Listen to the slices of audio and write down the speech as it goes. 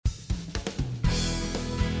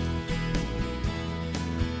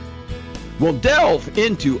We'll delve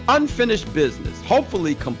into unfinished business,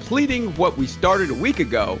 hopefully completing what we started a week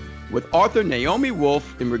ago with author Naomi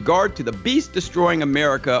Wolf in regard to the beast destroying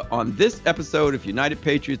America on this episode of United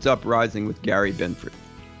Patriots Uprising with Gary Binford.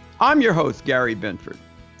 I'm your host, Gary Binford.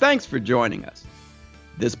 Thanks for joining us.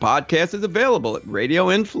 This podcast is available at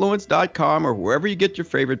radioinfluence.com or wherever you get your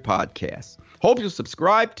favorite podcasts. Hope you'll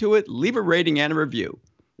subscribe to it, leave a rating and a review,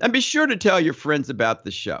 and be sure to tell your friends about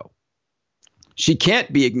the show. She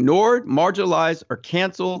can't be ignored, marginalized, or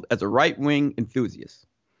canceled as a right-wing enthusiast.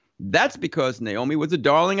 That's because Naomi was a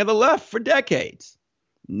darling of the left for decades.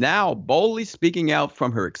 Now boldly speaking out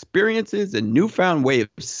from her experiences and newfound way of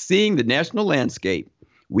seeing the national landscape,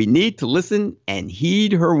 we need to listen and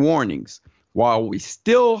heed her warnings while we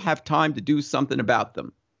still have time to do something about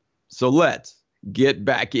them. So let's get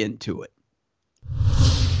back into it.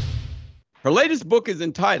 Her latest book is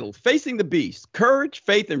entitled Facing the Beast, Courage,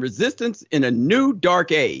 Faith, and Resistance in a New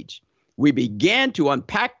Dark Age. We began to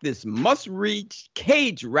unpack this must-read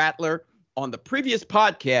cage rattler on the previous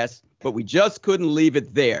podcast, but we just couldn't leave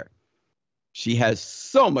it there. She has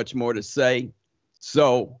so much more to say.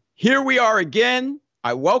 So here we are again.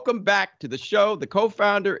 I welcome back to the show the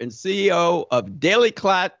co-founder and CEO of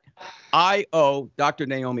DailyClat.io, Dr.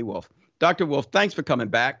 Naomi Wolf. Dr. Wolf, thanks for coming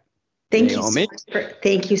back. Thank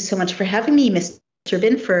you so much for having me, Mr.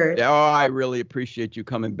 Binford. Oh, I really appreciate you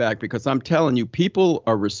coming back because I'm telling you, people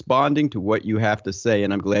are responding to what you have to say,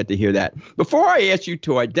 and I'm glad to hear that. Before I ask you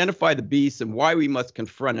to identify the beast and why we must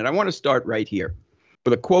confront it, I want to start right here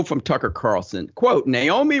with a quote from Tucker Carlson. Quote,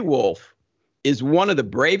 Naomi Wolf is one of the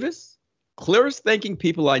bravest, clearest thinking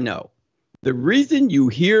people I know. The reason you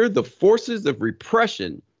hear the forces of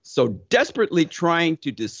repression so desperately trying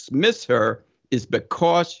to dismiss her is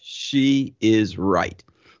because she is right.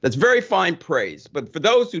 That's very fine praise. But for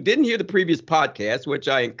those who didn't hear the previous podcast, which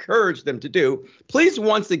I encourage them to do, please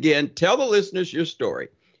once again tell the listeners your story,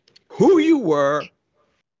 who you were,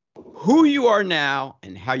 who you are now,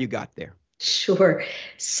 and how you got there. Sure.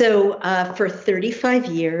 So for 35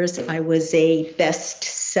 years, I was a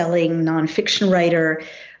best-selling nonfiction writer,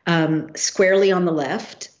 squarely on the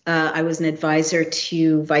left. I was an advisor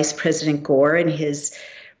to Vice President Gore in his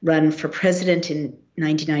run for president in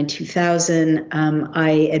 1999-2000. I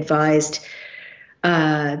advised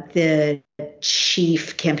the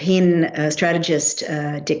chief campaign strategist,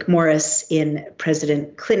 Dick Morris, in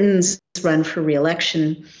President Clinton's run for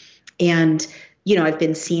re-election. And, you know, I've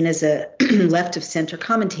been seen as a left of center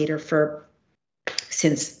commentator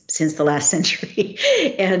since the last century.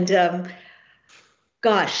 And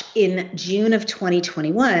in June of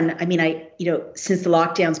 2021, since the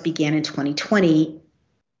lockdowns began in 2020,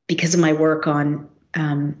 because of my work on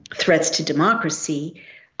threats to democracy,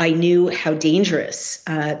 I knew how dangerous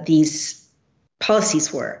these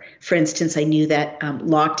policies were. For instance, I knew that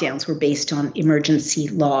lockdowns were based on emergency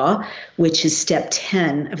law, which is step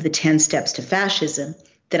 10 of the 10 steps to fascism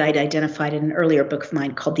that I'd identified in an earlier book of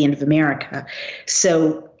mine called The End of America.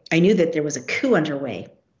 So I knew that there was a coup underway,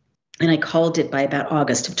 and I called it by about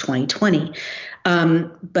August of 2020.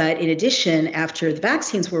 But in addition, after the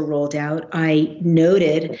vaccines were rolled out, I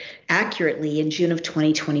noted accurately in June of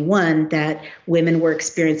 2021 that women were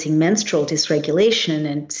experiencing menstrual dysregulation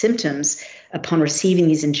and symptoms upon receiving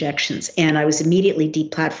these injections. And I was immediately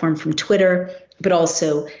deplatformed from Twitter, but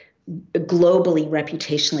also globally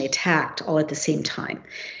reputationally attacked all at the same time.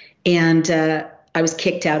 And I was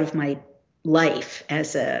kicked out of my life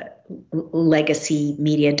as a legacy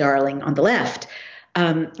media darling on the left.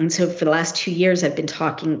 And so for the last 2 years, I've been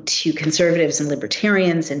talking to conservatives and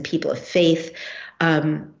libertarians and people of faith.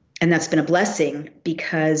 And that's been a blessing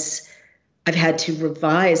because I've had to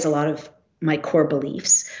revise a lot of my core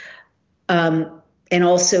beliefs. And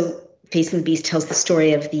also, Facing the Beast tells the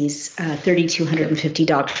story of these 3,250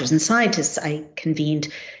 doctors and scientists I convened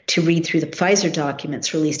to read through the Pfizer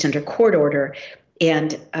documents released under court order,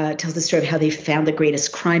 and tells the story of how they found the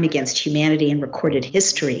greatest crime against humanity in recorded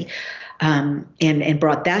history. And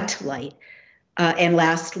brought that to light. And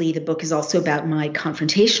lastly, the book is also about my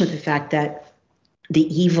confrontation with the fact that the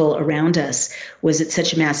evil around us was at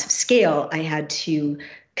such a massive scale, I had to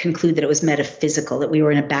conclude that it was metaphysical, that we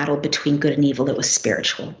were in a battle between good and evil that was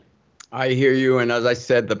spiritual. I hear you. And as I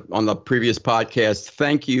said on the previous podcast,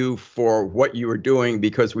 thank you for what you are doing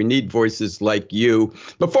because we need voices like you.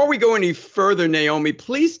 Before we go any further, Naomi,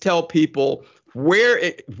 please tell people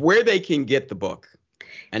where they can get the book.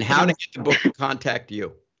 And how to get the book to contact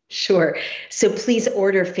you. Sure. So please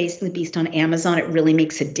order Facing the Beast on Amazon. It really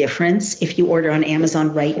makes a difference. If you order on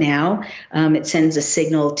Amazon right now, it sends a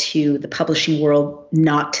signal to the publishing world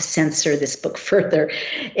not to censor this book further.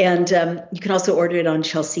 And you can also order it on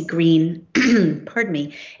Chelsea Green, pardon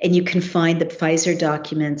me, and you can find the Pfizer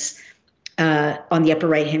documents on the upper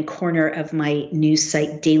right-hand corner of my news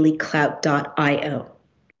site, dailyclout.io.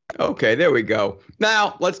 Okay, there we go.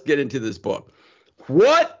 Now let's get into this book.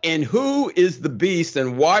 What and who is the beast,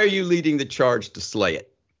 and why are you leading the charge to slay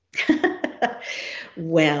it?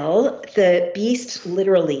 Well, the beast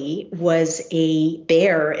literally was a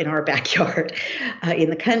bear in our backyard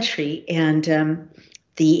in the country. And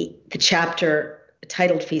the chapter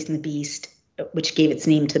titled Facing the Beast, which gave its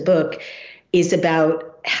name to the book, is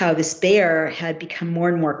about how this bear had become more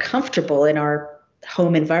and more comfortable in our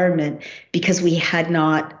home environment because we had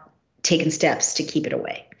not taken steps to keep it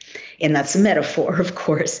away. And that's a metaphor, of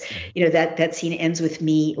course. You know, that scene ends with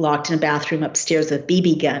me locked in a bathroom upstairs with a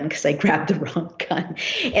BB gun because I grabbed the wrong gun.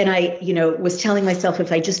 And I, was telling myself,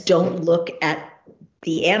 if I just don't look at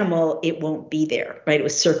the animal, it won't be there, right? It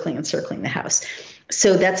was circling and circling the house.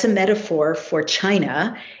 So that's a metaphor for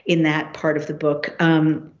China in that part of the book.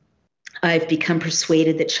 I've become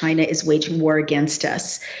persuaded that China is waging war against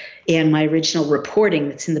us. And my original reporting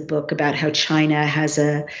that's in the book about how China has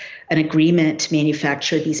an agreement to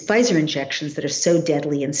manufacture these Pfizer injections that are so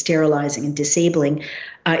deadly and sterilizing and disabling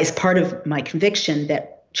is part of my conviction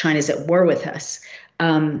that China's at war with us.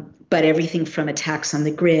 But everything from attacks on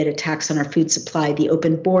the grid, attacks on our food supply, the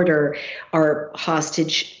open border, our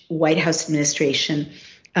hostage White House administration,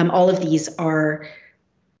 all of these are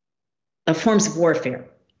forms of warfare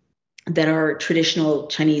that are traditional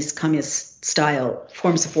Chinese communist style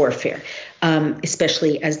forms of warfare,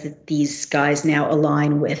 especially as these guys now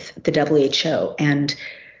align with the WHO and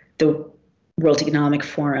the World Economic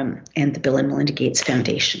Forum and the Bill and Melinda Gates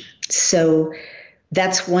Foundation. So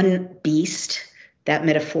that's one beast, that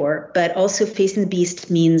metaphor. But also facing the beast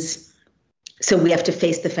means, so we have to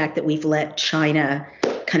face the fact that we've let China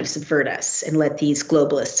kind of subvert us and let these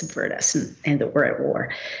globalists subvert us and that we're at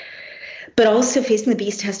war. But also facing the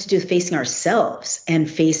beast has to do with facing ourselves and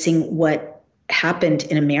facing what happened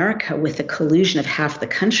in America with the collusion of half the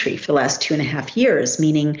country for the last 2.5 years,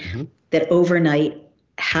 meaning that overnight,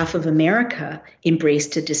 half of America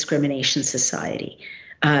embraced a discrimination society,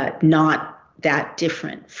 not that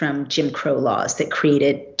different from Jim Crow laws that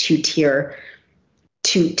created two tiers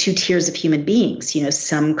of human beings.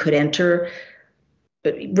 Some could enter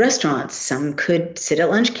restaurants, some could sit at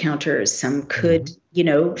lunch counters, some could,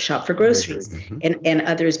 shop for groceries, and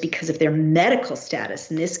others, because of their medical status,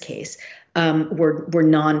 in this case, were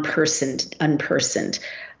non-personed, unpersoned,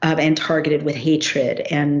 and targeted with hatred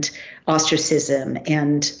and ostracism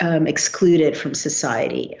and excluded from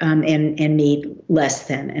society and made less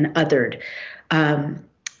than and othered.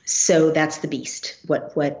 So that's the beast,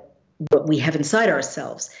 what we have inside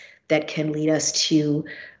ourselves that can lead us to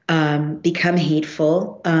become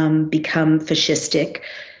hateful, become fascistic,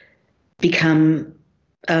 become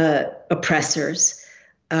oppressors.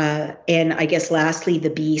 And I guess lastly,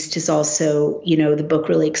 the beast is also, the book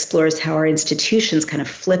really explores how our institutions kind of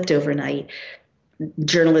flipped overnight.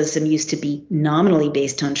 Journalism used to be nominally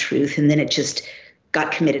based on truth, and then it just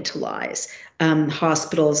got committed to lies.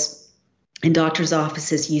 Hospitals and doctors'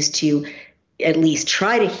 offices used to at least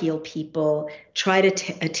try to heal people, try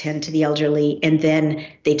to attend to the elderly, and then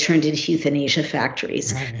they turned into euthanasia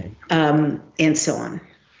factories, and so on.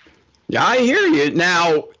 Yeah, I hear you.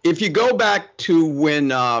 Now, if you go back to when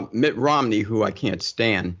Mitt Romney, who I can't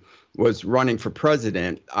stand, was running for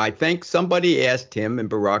president, I think somebody asked him and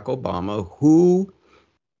Barack Obama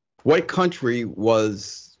what country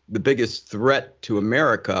was the biggest threat to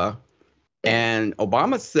America. And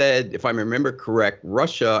Obama said, if I remember correct,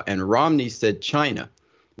 Russia, and Romney said China.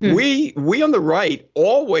 We on the right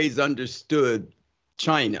always understood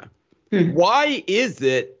China. Why is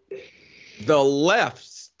it the left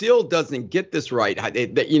still doesn't get this right?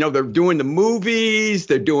 They're doing the movies,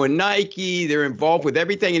 they're doing Nike, they're involved with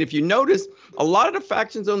everything. And if you notice, a lot of the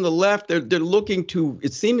factions on the left, they're looking to,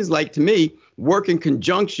 it seems like to me, work in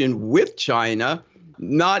conjunction with China,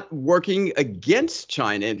 not working against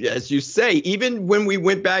China. And as you say, even when we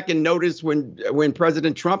went back and noticed when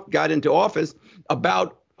President Trump got into office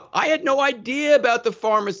I had no idea about the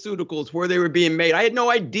pharmaceuticals, where they were being made. I had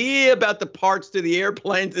no idea about the parts to the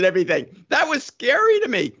airplanes and everything. That was scary to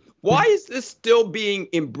me. Why is this still being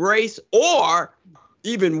embraced, or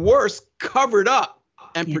even worse, covered up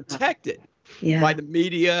and protected by the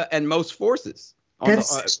media and most forces?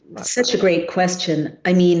 That's such a great question.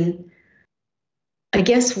 I mean, I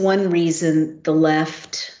guess one reason the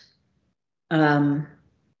left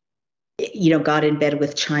got in bed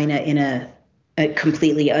with China in a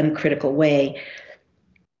completely uncritical way.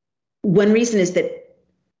 One reason is that,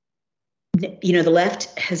 the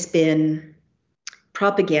left has been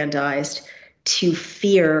propagandized to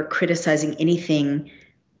fear criticizing anything,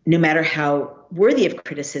 no matter how worthy of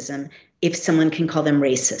criticism, if someone can call them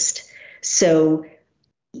racist. So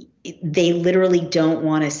they literally don't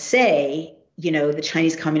want to say, the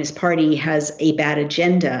Chinese Communist Party has a bad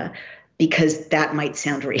agenda, because that might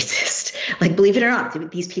sound racist. Like, believe it or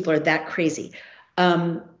not, these people are that crazy.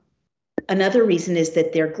 Another reason is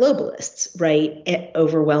that they're globalists, right?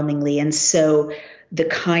 Overwhelmingly. And so the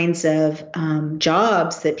kinds of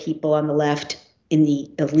jobs that people on the left in the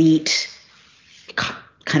elite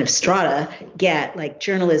kind of strata get, like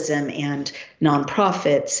journalism and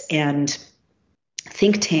nonprofits and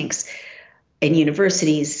think tanks and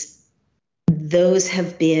universities, those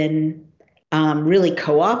have been really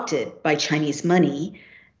co-opted by Chinese money,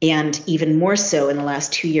 and even more so in the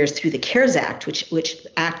last 2 years through the CARES Act, which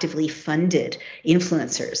actively funded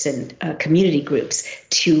influencers and community groups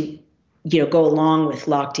to, go along with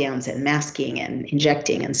lockdowns and masking and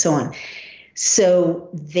injecting and so on. So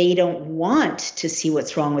they don't want to see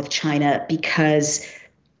what's wrong with China, because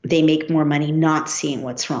they make more money not seeing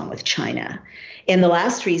what's wrong with China. And the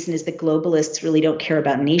last reason is that globalists really don't care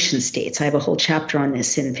about nation states. I have a whole chapter on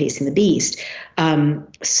this in Facing the Beast.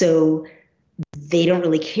 So they don't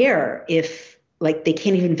really care if, like, they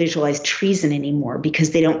can't even visualize treason anymore,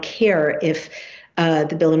 because they don't care if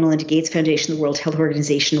the Bill and Melinda Gates Foundation, the World Health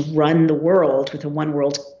Organization, run the world with a one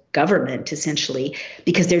world government, essentially,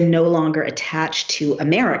 because they're no longer attached to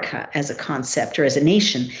America as a concept or as a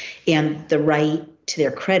nation. And the right, to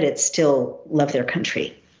their credit, still love their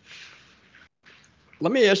country.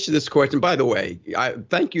 Let me ask you this question. By the way,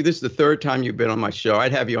 thank you. This is the third time you've been on my show.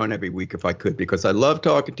 I'd have you on every week if I could, because I love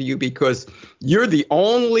talking to you, because you're the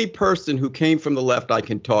only person who came from the left I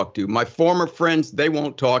can talk to. My former friends, they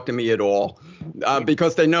won't talk to me at all,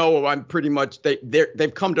 because they know I'm pretty much,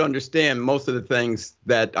 they've come to understand most of the things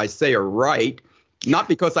that I say are right. Not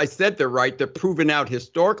because I said they're right, they're proven out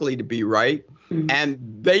historically to be right. Mm-hmm. And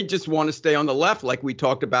they just want to stay on the left, like we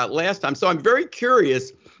talked about last time. So I'm very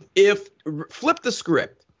curious, flip the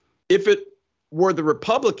script, if it were the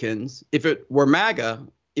Republicans, if it were MAGA,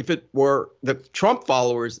 if it were the Trump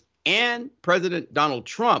followers and President Donald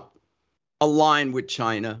Trump aligned with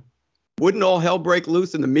China, wouldn't all hell break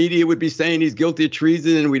loose and the media would be saying he's guilty of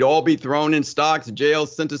treason and we'd all be thrown in stocks,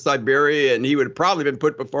 jails, sent to Siberia, and he would have probably been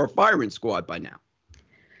put before a firing squad by now?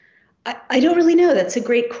 I don't really know. That's a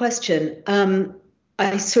great question.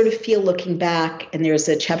 I sort of feel, looking back, and there's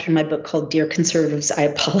a chapter in my book called Dear Conservatives, I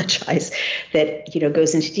Apologize, that,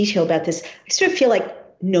 goes into detail about this. I sort of feel like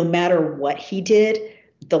no matter what he did,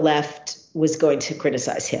 the left was going to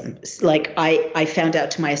criticize him. Like, I found out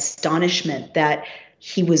to my astonishment that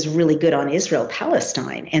he was really good on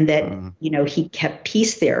Israel-Palestine, and that, he kept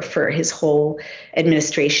peace there for his whole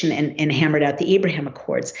administration and hammered out the Abraham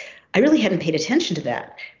Accords. I really hadn't paid attention to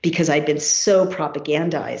that, because I'd been so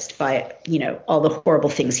propagandized by, all the horrible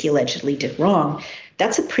things he allegedly did wrong.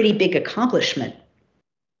 That's a pretty big accomplishment.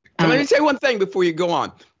 Let me say one thing before you go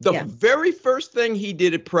on. The very first thing he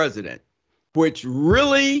did as president, which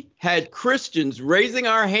really had Christians raising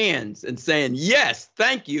our hands and saying, yes,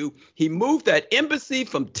 thank you, he moved that embassy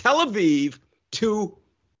from Tel Aviv to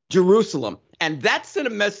Jerusalem. And that sent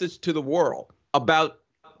a message to the world about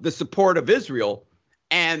the support of Israel.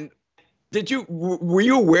 And were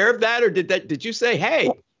you aware of that, or did you say, hey,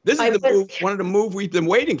 this is one of the move we've been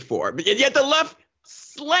waiting for? But yet the left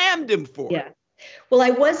slammed him for it. Yeah. Well,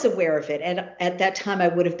 I was aware of it. And at that time, I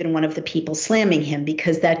would have been one of the people slamming him,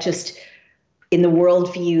 because that just, in the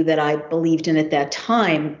worldview that I believed in at that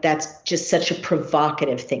time, that's just such a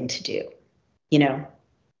provocative thing to do,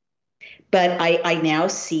 But I now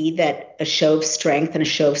see that a show of strength and a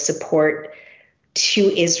show of support to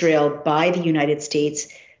Israel by the United States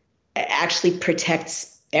actually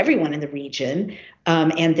protects everyone in the region,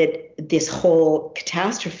 and that this whole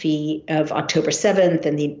catastrophe of October 7th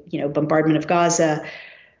and the bombardment of Gaza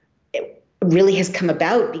really has come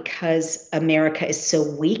about because America is so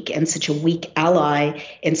weak and such a weak ally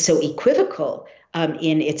and so equivocal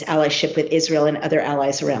in its allyship with Israel and other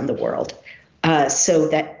allies around the world. So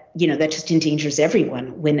that that just endangers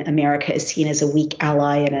everyone when America is seen as a weak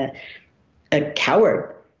ally and a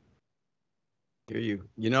coward. Hear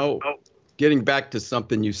you. Getting back to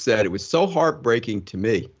something you said, it was so heartbreaking to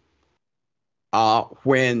me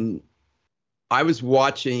when I was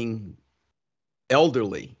watching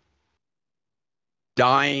elderly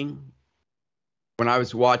dying, when I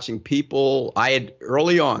was watching people, I had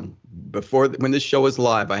early on, when this show was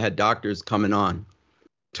live, I had doctors coming on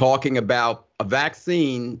talking about a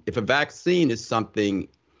vaccine. If a vaccine is something,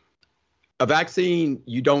 a vaccine,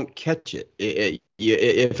 you don't catch it.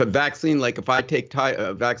 If a vaccine, like if I take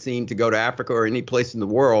a vaccine to go to Africa or any place in the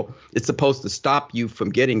world, it's supposed to stop you from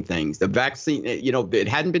getting things. The vaccine, it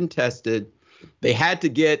hadn't been tested. They had to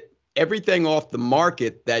get everything off the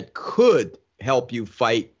market that could help you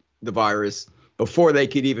fight the virus before they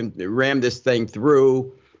could even ram this thing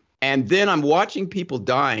through. And then I'm watching people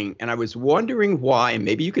dying, and I was wondering why, and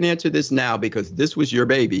maybe you can answer this now because this was your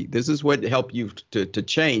baby. This is what helped you to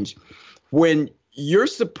change. When you're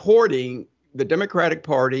supporting the Democratic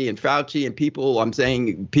Party and Fauci and people, I'm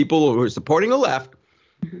saying people who are supporting the left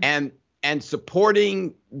and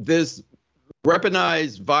supporting this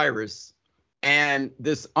weaponized virus and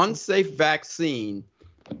this unsafe vaccine,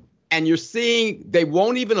 and you're seeing they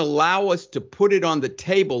won't even allow us to put it on the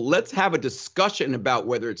table. Let's have a discussion about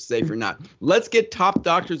whether it's safe or not. Let's get top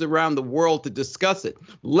doctors around the world to discuss it.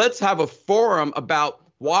 Let's have a forum about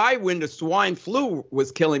why, when the swine flu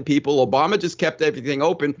was killing people, Obama just kept everything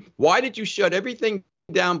open. Why did you shut everything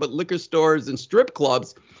down but liquor stores and strip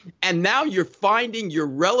clubs? And now you're finding your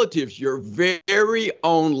relatives, your very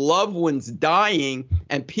own loved ones dying,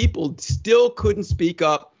 and people still couldn't speak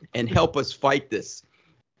up and help us fight this.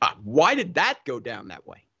 Why did that go down that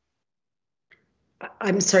way?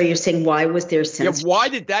 I'm sorry, you're saying why was there censorship? Yeah, why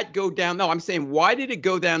did that go down? No, I'm saying why did it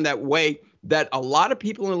go down that way that a lot of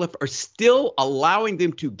people on the left are still allowing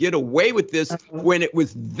them to get away with this when it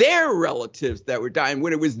was their relatives that were dying,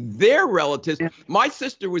 when it was their relatives. Yeah. My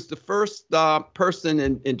sister was the first person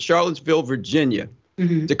in Charlottesville, Virginia,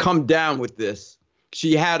 to come down with this.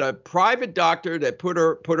 She had a private doctor that put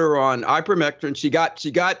her on ivermectin. She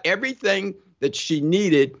got everything that she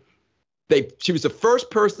needed. She was the first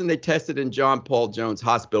person they tested in John Paul Jones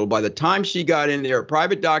Hospital. By the time she got in there, a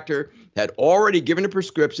private doctor had already given her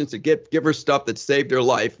prescriptions to give her stuff that saved her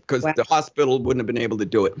life because the hospital wouldn't have been able to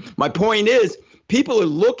do it. My point is, people are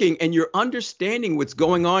looking and you're understanding what's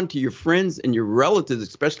going on to your friends and your relatives,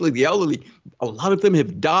 especially the elderly. A lot of them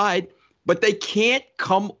have died, but they can't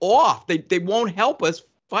come off. They won't help us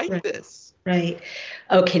fight this. Right.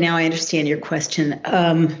 Okay, now I understand your question.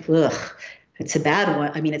 It's a bad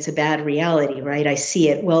one. I mean, it's a bad reality, right? I see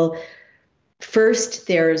it. Well, first,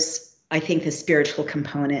 there's, I think, the spiritual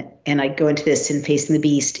component. And I go into this in Facing the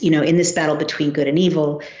Beast, in this battle between good and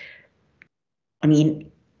evil. I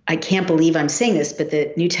mean, I can't believe I'm saying this, but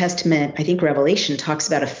the New Testament, I think Revelation, talks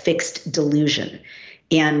about a fixed delusion.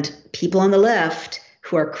 And people on the left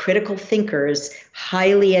who are critical thinkers,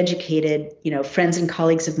 highly educated, friends and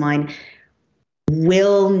colleagues of mine,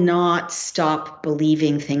 will not stop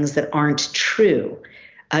believing things that aren't true,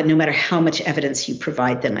 no matter how much evidence you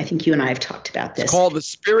provide them. I think you and I have talked about this. It's called the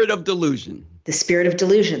spirit of delusion. The spirit of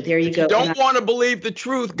delusion. There you go. If you don't want to believe the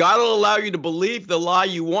truth, God will allow you to believe the lie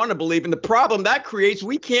you want to believe. And the problem that creates,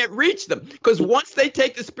 we can't reach them. Because once they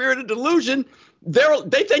take the spirit of delusion,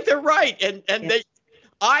 they think they're right.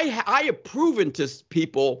 I have proven to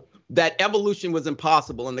people that evolution was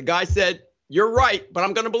impossible. And the guy said, you're right, but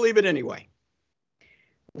I'm going to believe it anyway.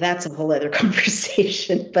 That's a whole other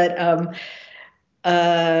conversation. But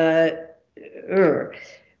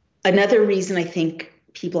another reason I think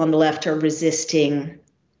people on the left are resisting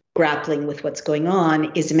grappling with what's going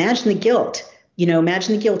on is imagine the guilt.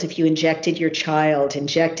 Imagine the guilt if you injected your child,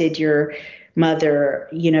 injected your mother,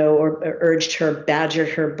 or urged her, badgered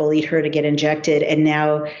her, bullied her to get injected. And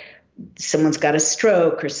now someone's got a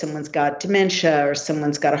stroke or someone's got dementia or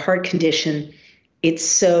someone's got a heart condition. It's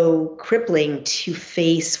so crippling to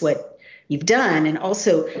face what you've done and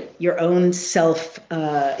also your own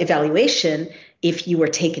self-evaluation if you were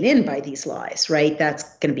taken in by these lies, right? That's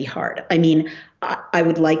going to be hard. I mean, I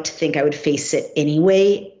would like to think I would face it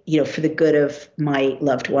anyway, for the good of my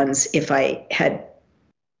loved ones if I had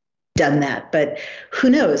done that. But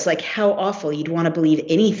who knows, like how awful you'd want to believe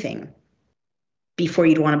anything before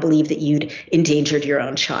you'd want to believe that you'd endangered your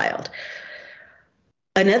own child.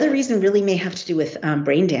 Another reason really may have to do with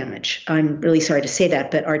brain damage. I'm really sorry to say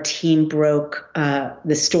that, but our team broke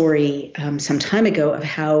the story some time ago of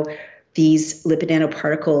how these lipid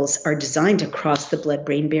nanoparticles are designed to cross the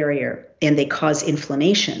blood-brain barrier and they cause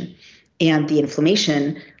inflammation. And the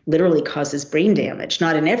inflammation literally causes brain damage,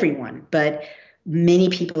 not in everyone, but many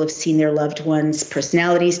people have seen their loved ones'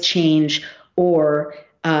 personalities change or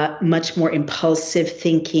much more impulsive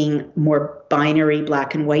thinking, more binary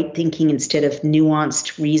black and white thinking instead of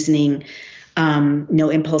nuanced reasoning, no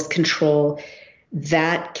impulse control.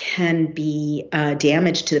 That can be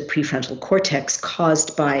damage to the prefrontal cortex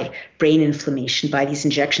caused by brain inflammation by these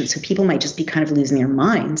injections. So people might just be kind of losing their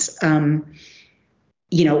minds.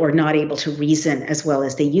 or not able to reason as well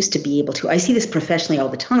as they used to be able to. I see this professionally all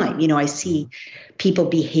the time. I see people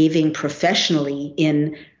behaving professionally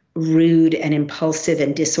in rude and impulsive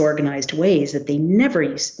and disorganized ways that they never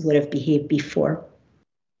would have behaved before.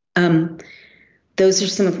 Those are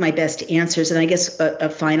some of my best answers. And I guess a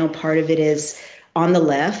final part of it is, on the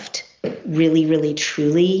left, really, really,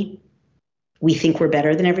 truly, we think we're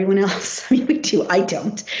better than everyone else. I mean, we do. I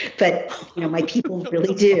don't. But, my people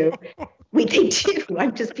really do. They do.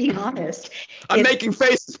 I'm just being honest. I'm making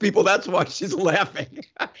faces, people. That's why she's laughing.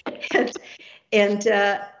 and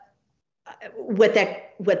what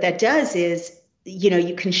that does is,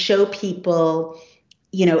 you can show people,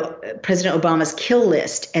 President Obama's kill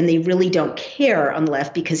list, and they really don't care on the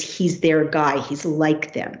left because he's their guy. He's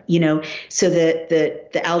like them, So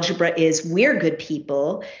the algebra is, we're good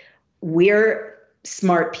people, we're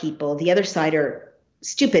smart people. The other side are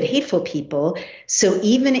stupid, hateful people. So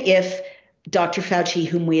even if Dr. Fauci,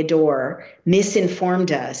 whom we adore,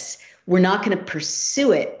 misinformed us, we're not going to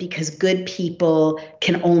pursue it because good people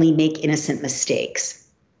can only make innocent mistakes.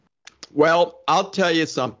 Well, I'll tell you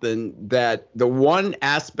something, that the one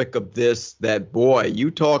aspect of this that, boy, you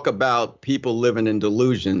talk about people living in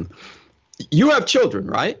delusion. You have children,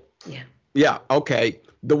 right? Yeah. Yeah. Okay.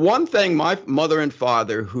 The one thing, my mother and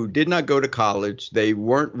father, who did not go to college, they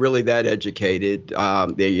weren't really that educated.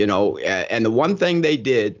 And the one thing they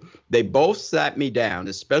did, they both sat me down,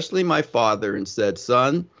 especially my father, and said,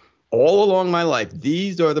 son, all along my life,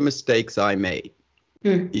 these are the mistakes I made.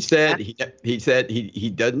 He said he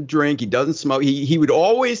doesn't drink, he doesn't smoke. He would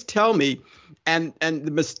always tell me, and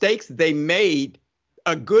the mistakes they made,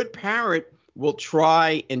 a good parent will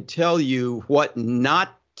try and tell you what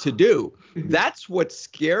not to do. That's what's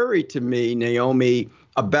scary to me, Naomi,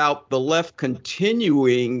 about the left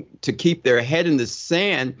continuing to keep their head in the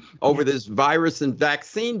sand over this virus and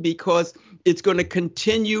vaccine, because it's going to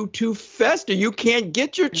continue to fester. You can't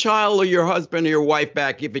get your child or your husband or your wife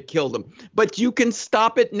back if it killed them, but you can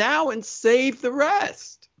stop it now and save the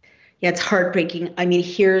rest. Yeah, it's heartbreaking. I mean,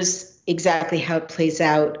 here's exactly how it plays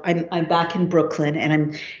out. I'm back in Brooklyn, and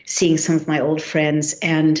I'm seeing some of my old friends,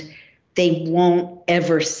 and they won't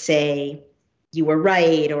ever say you were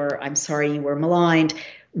right or I'm sorry you were maligned.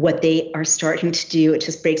 What they are starting to do, it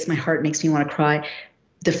just breaks my heart, makes me want to cry.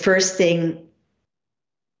 The first thing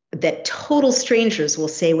that total strangers will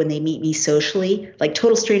say when they meet me socially, like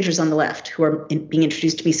total strangers on the left who are being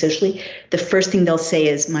introduced to me socially, the first thing they'll say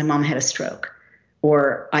is, my mom had a stroke,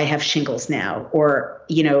 or I have shingles now, or,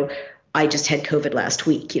 I just had COVID last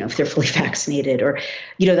week, if they're fully vaccinated, or,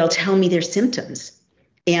 they'll tell me their symptoms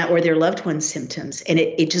or their loved one's symptoms. And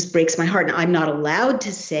it just breaks my heart. And I'm not allowed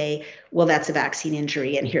to say, well, that's a vaccine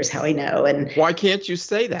injury, and here's how I know. And why can't you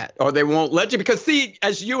say that? Or they won't let you? Because see,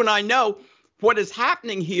 as you and I know, what is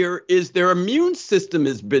happening here is their immune system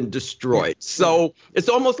has been destroyed. So it's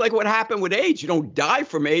almost like what happened with AIDS. You don't die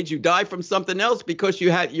from AIDS, you die from something else because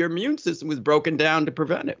your immune system was broken down to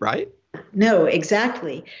prevent it, right? No,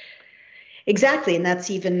 exactly. Exactly. And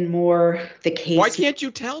that's even more the case. Why can't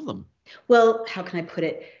you tell them? Well, how can I put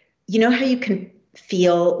it? You know how you can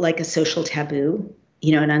feel like a social taboo,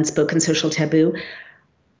 an unspoken social taboo?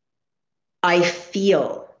 I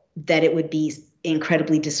feel that it would be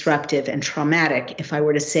incredibly disruptive and traumatic if I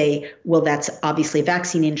were to say, well, that's obviously a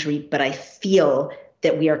vaccine injury, but I feel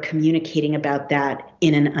that we are communicating about that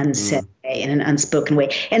in an unsaid way, in an unspoken way.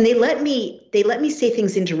 And they let me say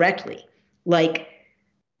things indirectly, like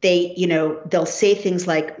they'll say things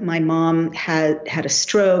like, my mom had a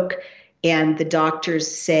stroke and the doctors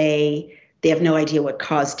say they have no idea what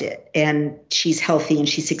caused it, and she's healthy and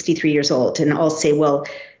she's 63 years old. And I'll say, well,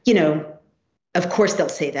 of course they'll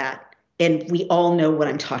say that. And we all know what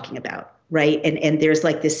I'm talking about, right? And there's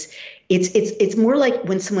like this, it's more like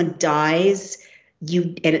when someone dies,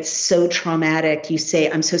 and it's so traumatic, you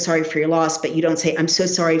say, I'm so sorry for your loss, but you don't say, I'm so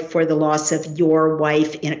sorry for the loss of your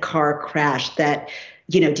wife in a car crash that,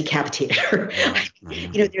 decapitated her.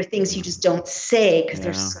 There are things you just don't say because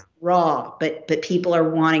they're so raw, but people are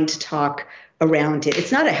wanting to talk around it.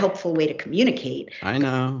 It's not a helpful way to communicate. I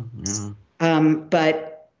know. Yeah.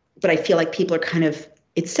 But I feel like people are kind of,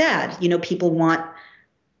 it's sad, people want,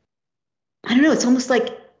 I don't know, it's almost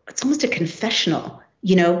a confessional,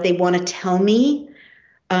 they want to tell me,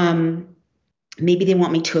 maybe they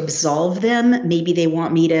want me to absolve them. Maybe they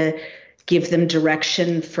want me to give them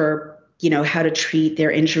direction for, how to treat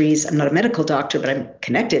their injuries. I'm not a medical doctor, but I'm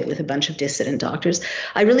connected with a bunch of dissident doctors.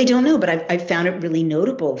 I really don't know, but I've found it really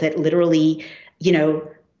notable that literally,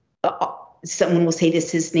 someone will say,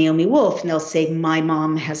 this is Naomi Wolf, and they'll say, my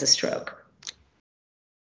mom has a stroke.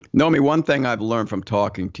 Naomi, one thing I've learned from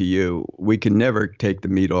talking to you, we can never take the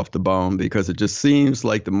meat off the bone because it just seems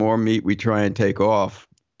like the more meat we try and take off,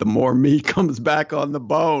 the more meat comes back on the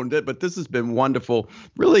bone. But this has been wonderful.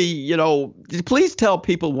 Really, please tell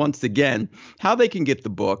people once again how they can get the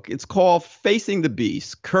book. It's called Facing the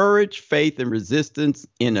Beast: Courage, Faith, and Resistance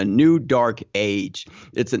in a New Dark Age.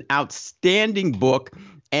 It's an outstanding book.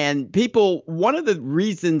 And people, one of the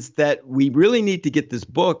reasons that we really need to get this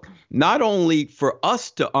book, not only for us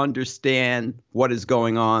to understand what is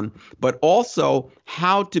going on, but also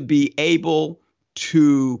how to be able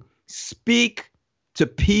to speak to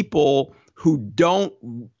people who don't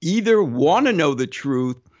either want to know the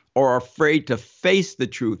truth or are afraid to face the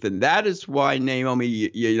truth. And that is why, Naomi,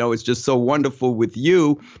 it's just so wonderful with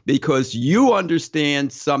you, because you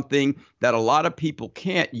understand something that a lot of people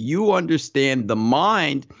can't. You understand the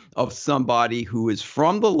mind of somebody who is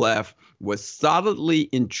from the left, was solidly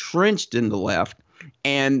entrenched in the left,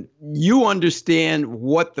 and you understand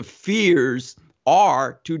what the fears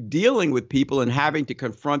are to dealing with people and having to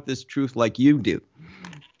confront this truth like you do.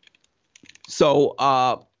 So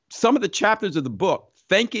some of the chapters of the book: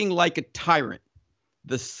 Thinking Like a Tyrant,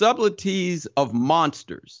 The Subtleties of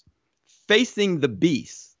Monsters, Facing the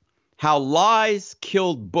Beast, How Lies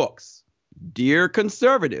Killed Books, Dear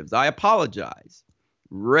Conservatives, I Apologize,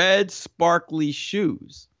 Red Sparkly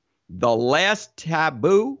Shoes, The Last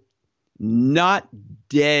Taboo, Not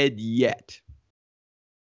Dead Yet.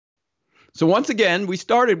 So once again, we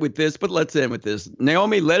started with this, but let's end with this.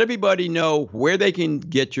 Naomi, let everybody know where they can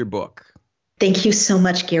get your book. Thank you so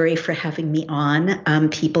much, Gary, for having me on.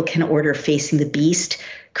 People can order Facing the Beast: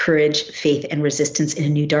 Courage, Faith, and Resistance in a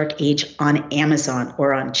New Dark Age on Amazon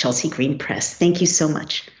or on Chelsea Green Press. Thank you so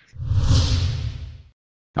much.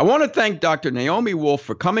 I want to thank Dr. Naomi Wolf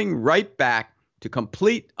for coming right back to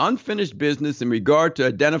complete unfinished business in regard to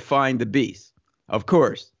identifying the beast. Of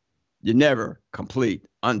course, you never complete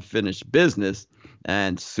unfinished business.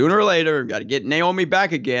 And sooner or later, we've got to get Naomi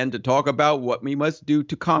back again to talk about what we must do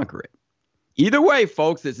to conquer it. Either way,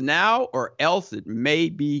 folks, it's now or else it may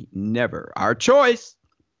be never. Our choice.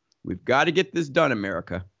 We've got to get this done,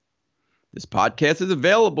 America. This podcast is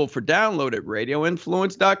available for download at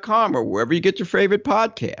radioinfluence.com or wherever you get your favorite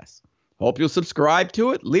podcasts. Hope you'll subscribe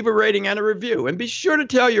to it, leave a rating and a review, and be sure to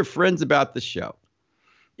tell your friends about the show.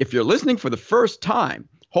 If you're listening for the first time,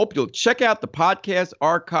 hope you'll check out the podcast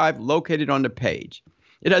archive located on the page.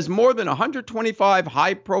 It has more than 125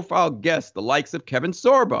 high-profile guests, the likes of Kevin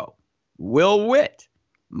Sorbo, Will Witt,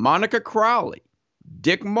 Monica Crowley,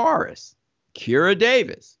 Dick Morris, Kira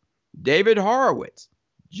Davis, David Horowitz,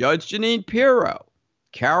 Judge Jeanine Pirro,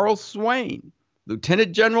 Carol Swain,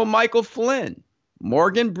 Lieutenant General Michael Flynn,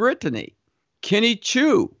 Morgan Brittany, Kenny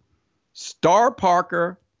Chu, Star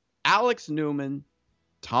Parker, Alex Newman,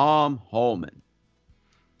 Tom Holman.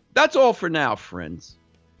 That's all for now, friends.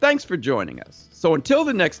 Thanks for joining us. So until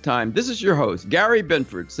the next time, this is your host, Gary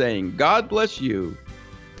Benford, saying God bless you,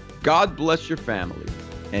 God bless your family,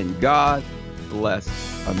 and God bless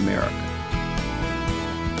America.